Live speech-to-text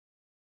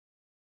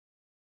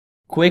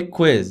Quick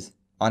quiz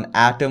on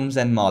atoms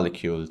and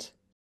molecules.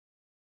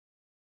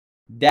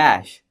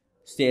 Dash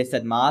states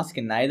that mass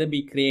can neither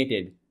be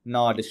created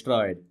nor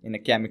destroyed in a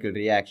chemical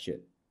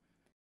reaction.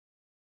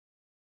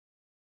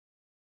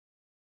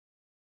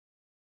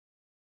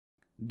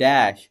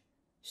 Dash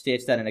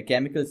states that in a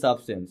chemical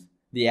substance,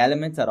 the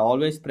elements are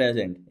always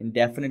present in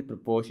definite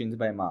proportions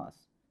by mass.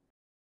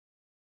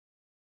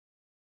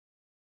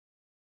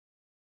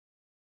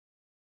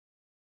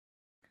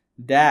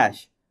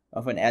 Dash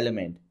of an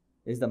element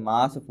is the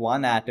mass of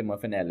one atom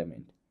of an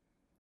element.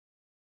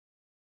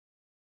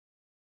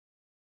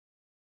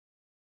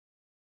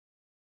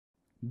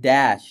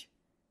 Dash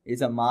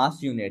is a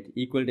mass unit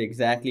equal to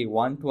exactly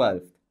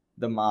 1/12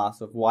 the mass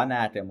of one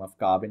atom of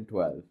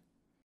carbon-12.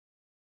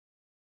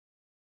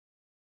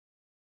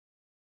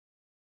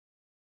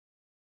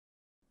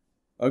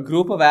 A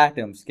group of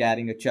atoms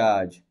carrying a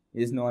charge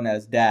is known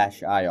as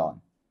dash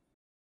ion.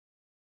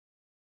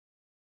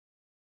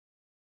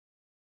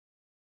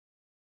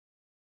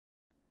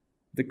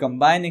 The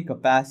combining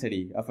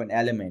capacity of an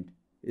element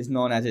is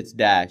known as its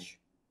dash.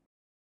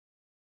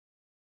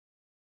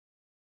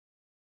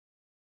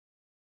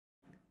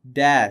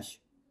 Dash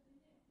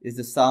is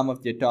the sum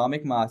of the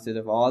atomic masses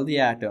of all the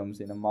atoms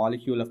in a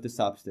molecule of the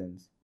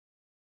substance.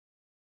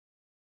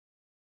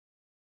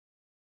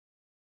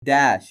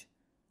 Dash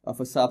of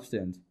a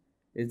substance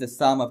is the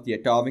sum of the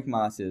atomic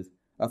masses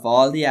of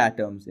all the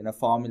atoms in a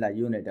formula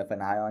unit of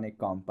an ionic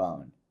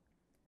compound.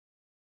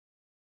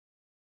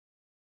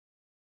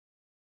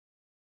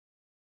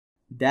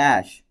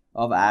 Dash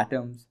of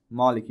atoms,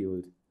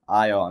 molecules,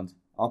 ions,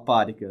 or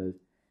particles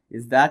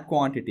is that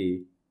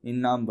quantity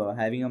in number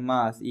having a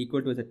mass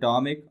equal to its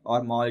atomic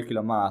or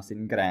molecular mass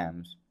in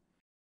grams.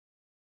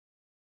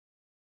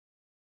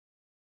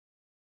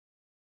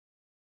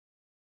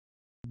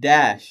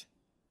 Dash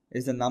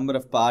is the number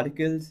of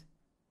particles,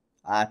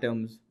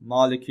 atoms,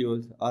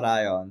 molecules, or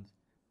ions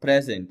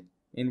present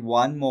in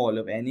 1 mole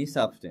of any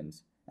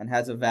substance and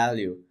has a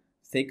value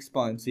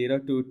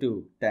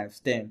 6.022 times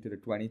 10 to the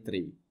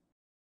 23.